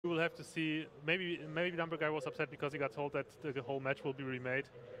We will have to see. Maybe Numberguy was upset because he got told that the whole match will be remade,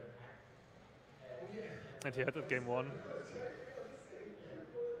 and he had it game one.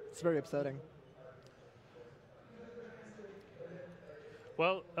 It's very upsetting.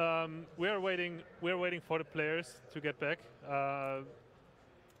 Well, we are waiting. We are waiting for the players to get back.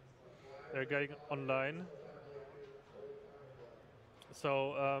 They're getting online.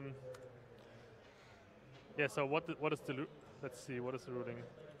 So yeah. So what is the? Let's see. What is the ruling?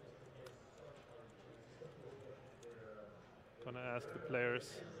 Gonna ask the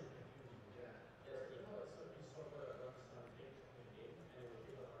players.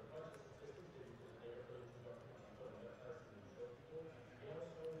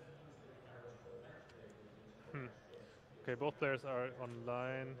 Okay, both players are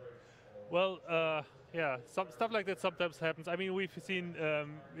online. Well, yeah, some stuff like that sometimes happens. I mean, we've seen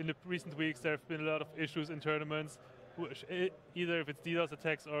in the recent weeks there have been a lot of issues in tournaments, either if it's DDoS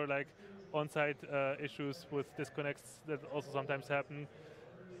attacks or like on-site issues with disconnects that also sometimes happen.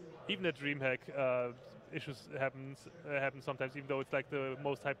 Even at DreamHack, issues happen sometimes, even though it's like the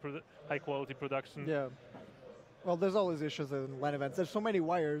most high quality production. Yeah. Well, there's always issues in LAN events. There's so many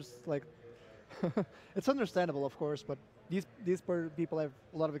wires. Like, it's understandable, of course, but these people have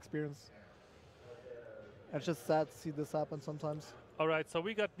a lot of experience. And it's just sad to see this happen sometimes. All right, so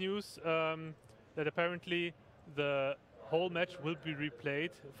we got news that apparently the whole match will be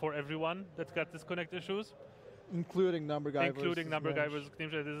replayed for everyone that got disconnect issues. Including Numberguy Including Numberguy Gnimsh. versus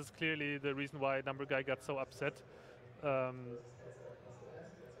Gnimsh. This is clearly the reason why Numberguy got so upset.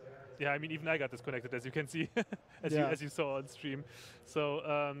 Yeah, I mean, even I got disconnected, as you can see, as you saw on stream. So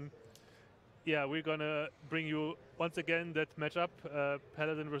yeah, we're gonna bring you once again that matchup,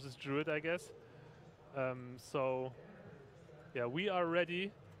 Paladin versus Druid, I guess. So yeah, we are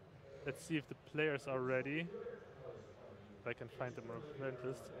ready. Let's see if the players are ready. If I can find them on event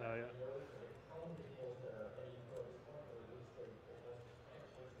list. Yeah.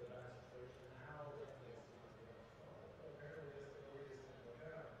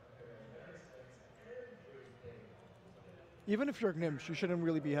 Even if you're Gnimsh, you shouldn't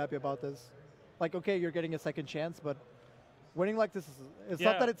really be happy about this. Like, okay, you're getting a second chance, but winning like this it's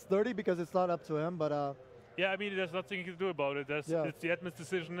not that it's dirty because it's not up to him, but yeah, I mean, there's nothing you can do about it. It's the admin's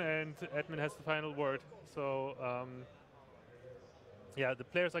decision, and admin has the final word. So yeah, the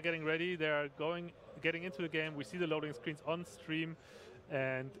players are getting ready. They are getting into the game. We see the loading screens on stream,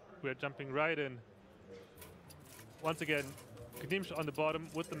 and we're jumping right in. Once again, Gnimsh on the bottom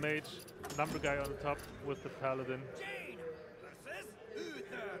with the mage, Numberguy on the top with the paladin.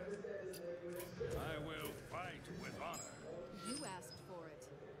 I will fight with honor. You asked for it.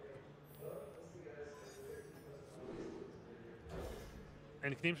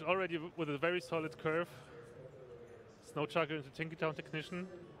 And Gnimsh already with a very solid curve. Snow Chugger into Tinkertown Technician.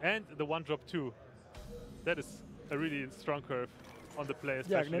 And the one drop too. That is a really strong curve on the play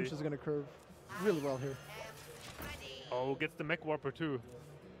especially. yeah, Gnimsh is going to curve really well here. Oh, gets the Mech Warper too.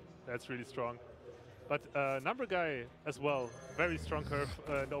 That's really strong. But Numberguy as well, very strong curve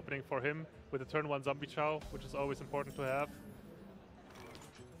in the opening for him with the turn 1 Zombie Chow, which is always important to have.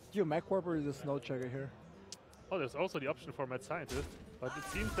 Do you Mech Warper or the Snow Chugger here? Oh, there's also the option for Mad Scientist, but it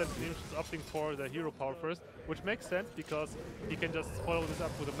seems that Gnimsh is opting for the hero power first, which makes sense because he can just follow this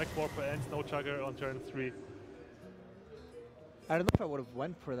up with a Mech Warper and Snow Chugger on turn 3. I don't know if I would have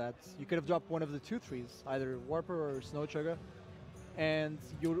went for that. You could have dropped one of the 2/3s, either Warper or Snow Chugger. And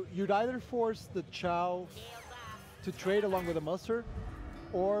you'd either force the Chow to trade along with the Muster,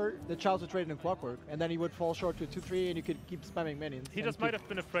 or the Chow to trade in Clockwork, and then he would fall short to 2/3, and you could keep spamming minions. He just might have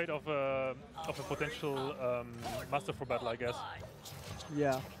been afraid of a potential Master for battle, I guess.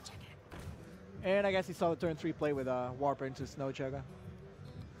 Yeah. And I guess he saw the turn 3 play with Warper into Snow Chugger.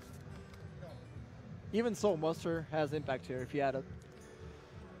 Even so, Muster has impact here if you add it.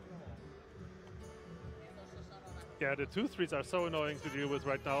 Yeah, the 2/3s are so annoying to deal with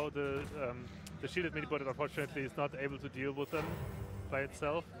right now. The shielded mini bot unfortunately is not able to deal with them by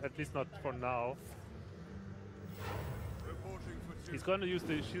itself, at least not for now. He's going to use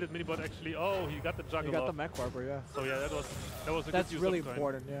the shielded mini bot actually. Oh, he got the juggle. He got off. the Mech Warper, yeah. So yeah, that was a That's good use really of coin.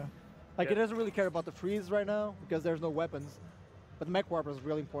 important, yeah. Like Yeah. it doesn't really care about the freeze right now because there's no weapons, but the Mech Warper is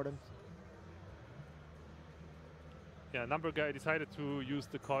really important. Yeah, Numberguy decided to use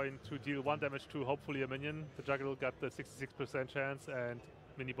the coin to deal 1 damage to hopefully a minion. The Juggernaut got the 66% chance, and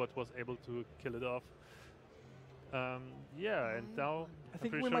Minibot was able to kill it off. Yeah, and now I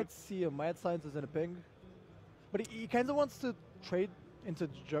think we might see a Mad Scientist and a ping, but he kind of wants to trade into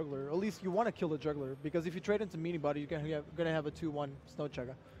Juggler. At least you want to kill the Juggler, because if you trade into Minibot, you're gonna have a 2-1 Snow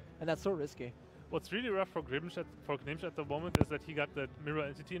Chugger, and that's so risky. What's really rough for Gnimsh at the moment is that he got that mirror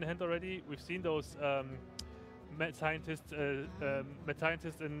entity in hand already. We've seen those mad scientists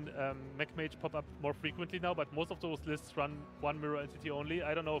and mech mage pop up more frequently now, but most of those lists run one mirror entity only.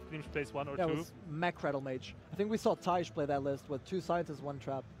 I don't know if Gnimsh plays one or Yeah, two. it was mech rattle mage. I think we saw Taj play that list with 2 scientists, 1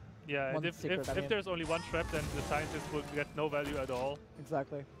 trap. Yeah, One and secret, I if mean. there's only one trap, then the scientist will get no value at all.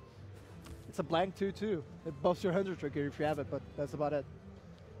 Exactly. It's a blank 2/2. It buffs your 100 trigger if you have it, but that's about it.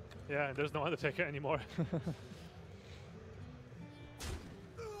 Yeah, and there's no Undertaker anymore.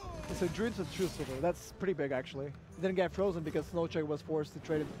 So drew into True Silver. That's pretty big actually. It didn't get frozen because Snowcheck was forced to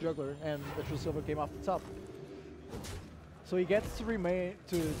trade it to Juggler, and the True Silver came off the top. So he gets to remain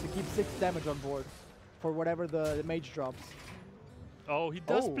to keep 6 damage on board for whatever the mage drops. Oh, he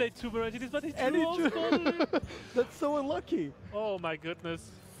does Oh. play 2 mirror entities, but he And he drew drew. That's so unlucky. Oh my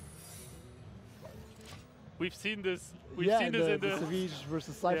goodness. We've seen this. We've Yeah, seen this in the the. Savage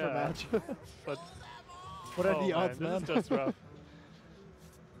versus Cypher Yeah. match. But What are oh the odds, man? This is just rough.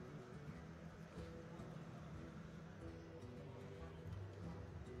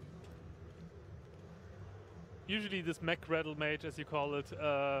 Usually, this mech rattle mage, as you call it,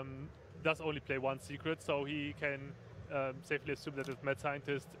 does only play 1 secret, so he can safely assume that the mad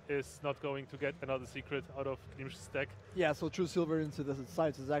scientist is not going to get another secret out of Gnimsh's deck. Yeah, so True Silver into the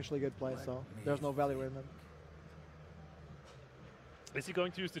sides is actually a good play, so there's no value in it. Is he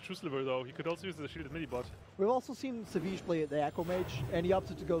going to use the True Silver though? He could also use the shielded mini bot. We've also seen Savage play the Echo Mage, and he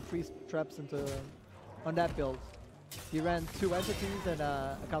opted to go 3 traps into on that build. He ran 2 entities and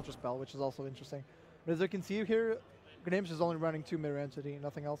a counter spell, which is also interesting. But as you can see here, Gnimsh is only running 2 mirror entity,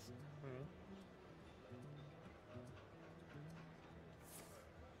 nothing else.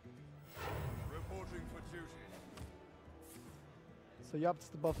 Reporting for duty. So he opts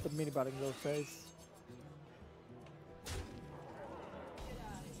to buff the mini bot in those phase.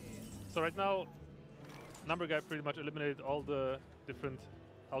 So right now, Numberguy pretty much eliminated all the different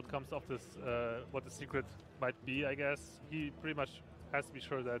outcomes of this, what the secret might be, I guess. He pretty much has to be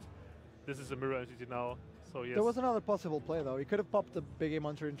sure that this is a mirror entity now, so yes. There was another possible play though. He could have popped the big game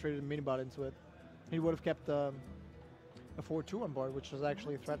hunter and traded a mini bot into it. He would have kept a 4/2 on board, which was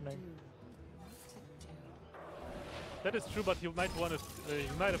actually threatening. That is true, but he might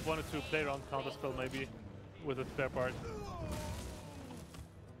have wanted to play around counterspell maybe with a spare part.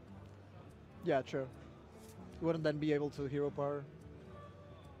 Yeah, true. He wouldn't then be able to hero power.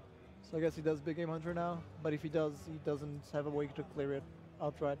 So I guess he does big game hunter now, but if he does, he doesn't have a way to clear it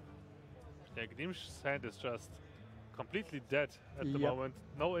outright. Yeah, Gnimsh's hand is just completely dead at the Yep. moment.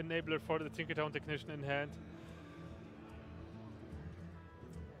 No enabler for the Tinkertown Technician in hand.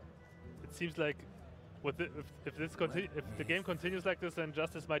 It seems like with if the game continues like this, then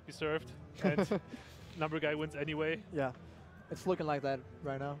justice might be served, and Numberguy wins anyway. Yeah, it's looking like that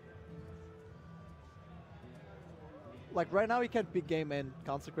right now. Like right now he can't big game in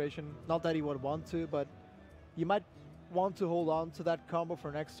Consecration. Not that he would want to, but you might want to hold on to that combo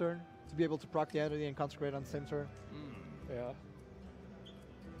for next turn to be able to proc the entity and Consecrate on the same turn. Yeah.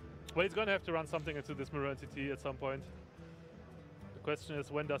 Well, he's going to have to run something into this mirror entity at some point. The question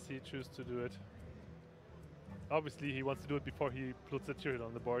is, when does he choose to do it? Obviously, he wants to do it before he puts the Tyrion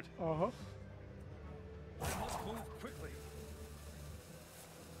on the board. Uh-huh. I must move quickly.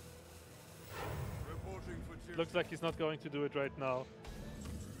 Reporting for duty. Looks like he's not going to do it right now.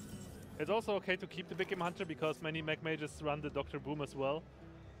 It's also okay to keep the Big Game Hunter because many mech mages run the Dr. Boom as well.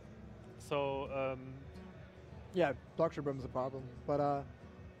 So, Yeah, Doctor Boom's a problem, but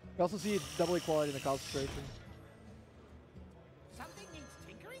you also see double equality in the Consecration. Something needs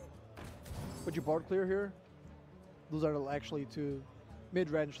tinkering? Would you board clear here? Those are actually 2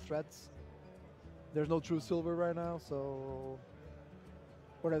 mid-range threats. There's no True Silver right now, so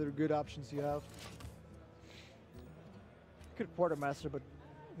what other good options you have? Could Quartermaster, but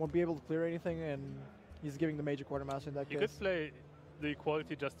won't be able to clear anything, and he's giving the Major Quartermaster in that he case. could play the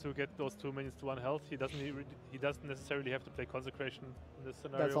equality just to get those 2 minions to 1 health. He doesn't necessarily have to play Consecration in this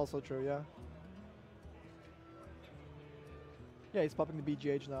scenario. That's also true, yeah. Yeah, he's popping the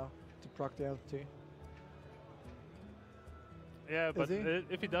BGH now to proc the entity. Yeah, but he?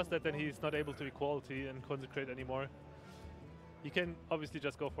 If he does that, then he's not able to equality and consecrate anymore. He can obviously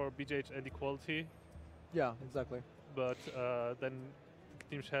just go for BGH and equality, Yeah, exactly. but then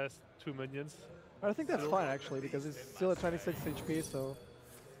Gnimsh has 2 minions. I think that's fine actually, because he's still at 26 HP, so...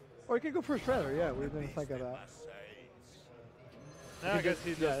 Or he can go for a Shredder, yeah, we didn't think of that. I Because- guess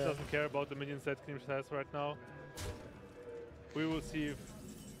he just yeah. doesn't care about the minions that Gnimsh has right now. We will see if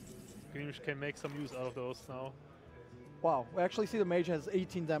Gnimsh can make some use out of those now. Wow, we actually see the mage has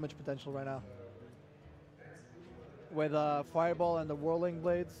 18 damage potential right now. With Fireball and the Whirling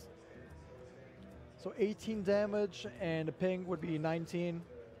Blades. So 18 damage, and the ping would be 19.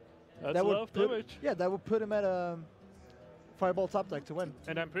 That's that a would lot of put, damage. yeah, that would put him at a fireball top deck to win.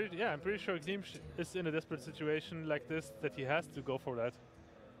 And I'm pretty sure Gnimsh is in a desperate situation like this that he has to go for that.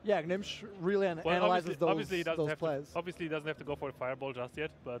 Yeah, Gnimsh really Well, analyzes obviously he doesn't those have plays. obviously he doesn't have to go for a fireball just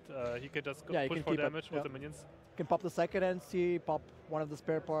yet, but he can just Yeah, he push can for keep it, damage with yeah. the minions. Can pop the second NC, pop one of the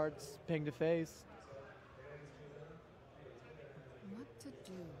spare parts, ping the face. What to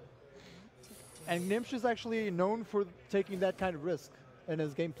do? And Gnimsh is actually known for taking that kind of risk in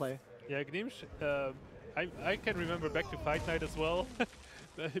his gameplay. Yeah, Gnimsh, I can remember back to Fight Night as well,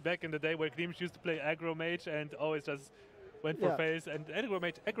 back in the day where Gnimsh used to play aggro mage and always just went for Yeah. face. And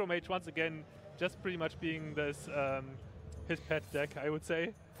aggro mage once again just pretty much being this his pet deck, I would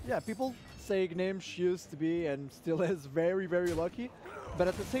say. Yeah, people say Gnimsh used to be and still is very, very lucky. But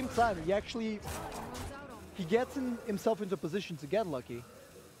at the same time, he actually Runs out on me. he gets himself into a position to get lucky.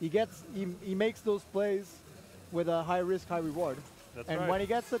 He makes those plays with a high risk, high reward. That's And right. when he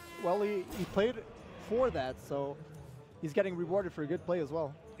gets it, well, he played for that, so he's getting rewarded for a good play as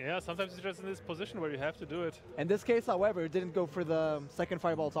well. Yeah, sometimes he's just in this position where you have to do it. In this case, however, he didn't go for the second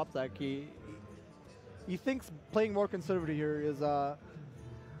fireball top deck. He thinks playing more conservative here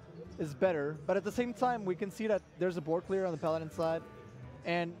is better, but at the same time, we can see that there's a board clear on the Paladin side,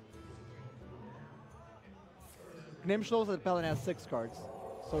 and Gnimsh knows that the Paladin has 6 cards,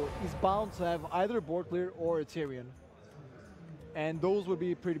 so he's bound to have either a board clear or a Tyrion, and those would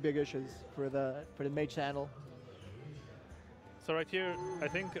be pretty big issues for the mage to handle. So right here, I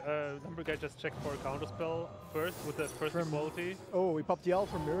think Numberguy just checked for a counterspell first with the first From- equality. Oh, we popped the L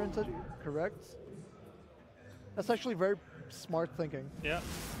from Mirror into correct. That's actually very smart thinking. Yeah,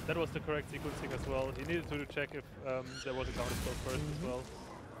 that was the correct sequencing as well. He needed to check if there was a counterspell first as well.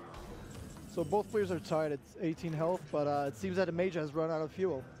 So both players are tied at 18 health, but it seems that the mage has run out of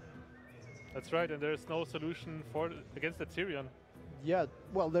fuel. That's right, and there's no solution for against the Tyrion. Yeah,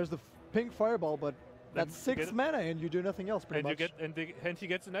 well, there's the pink fireball, but Then that's you 6 get- mana and you do nothing else pretty And you much. get and he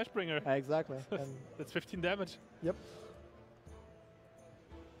gets an Ashbringer. Exactly. And That's 15 damage. yep.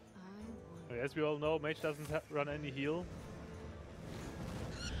 I want As we all know, mage doesn't run any heal.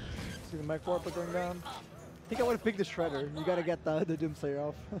 See the mech warper going down. I think I would have picked the shredder. You gotta get the Doomslayer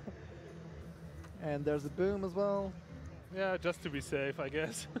off. And there's the boom as well. Yeah, just to be safe, I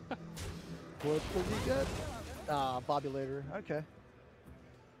guess. What will we get? Ah, Bobulator. Okay.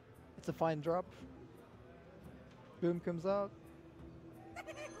 It's a fine drop. Boom comes out.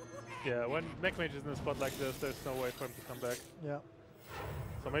 Yeah, when mech mage is in a spot like this, there's no way for him to come back. Yeah.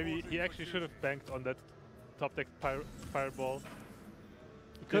 So maybe he actually should have banked on that top deck fireball.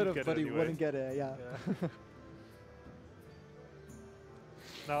 He Could couldn't have, get but it he anyway. wouldn't get it. Yeah. Yeah.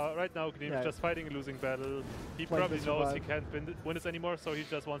 Right now, Gnimsh Yeah. just fighting a losing battle. He Playing probably to knows he survive. can't win this anymore, so he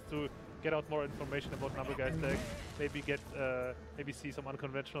just wants to get out more information about Numberguy's deck. Maybe get, maybe see some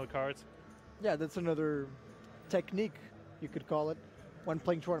unconventional cards. Yeah, that's another technique, you could call it, when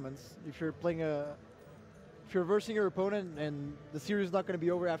playing tournaments. If you're playing if you're versing your opponent and the series is not going to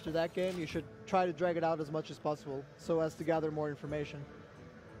be over after that game, you should try to drag it out as much as possible so as to gather more information.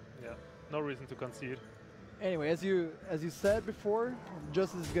 Yeah, no reason to concede. Anyway, as you said before,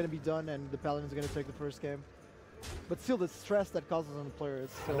 justice is going to be done and the Paladin is going to take the first game. But still, the stress that causes on the player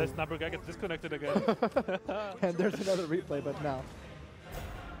is still... Unless Numberguy gets disconnected again. And there's another replay, but now.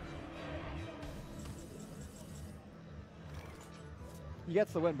 He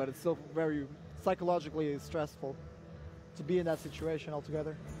gets the win, but it's still very psychologically stressful to be in that situation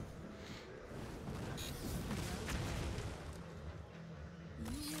altogether.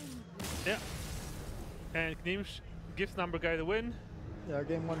 Yeah. And Gnimsh gives Numberguy the win. Yeah,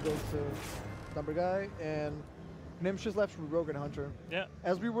 game 1 goes to Numberguy, and Gnimsh is left with Rogue and Hunter. Yeah.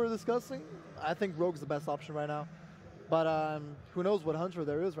 As we were discussing, I think Rogue's the best option right now. But who knows what Hunter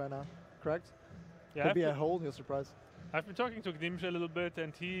there is right now, correct? Yeah, Could be a whole new surprise. I've been talking to Gnimsh a little bit,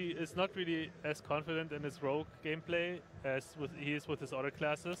 and he is not really as confident in his Rogue gameplay as he is with his other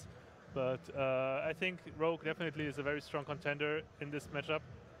classes. But I think Rogue definitely is a very strong contender in this matchup.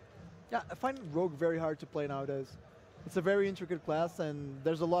 Yeah, I find Rogue very hard to play nowadays. It's a very intricate class, and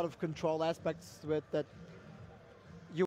there's a lot of control aspects to it that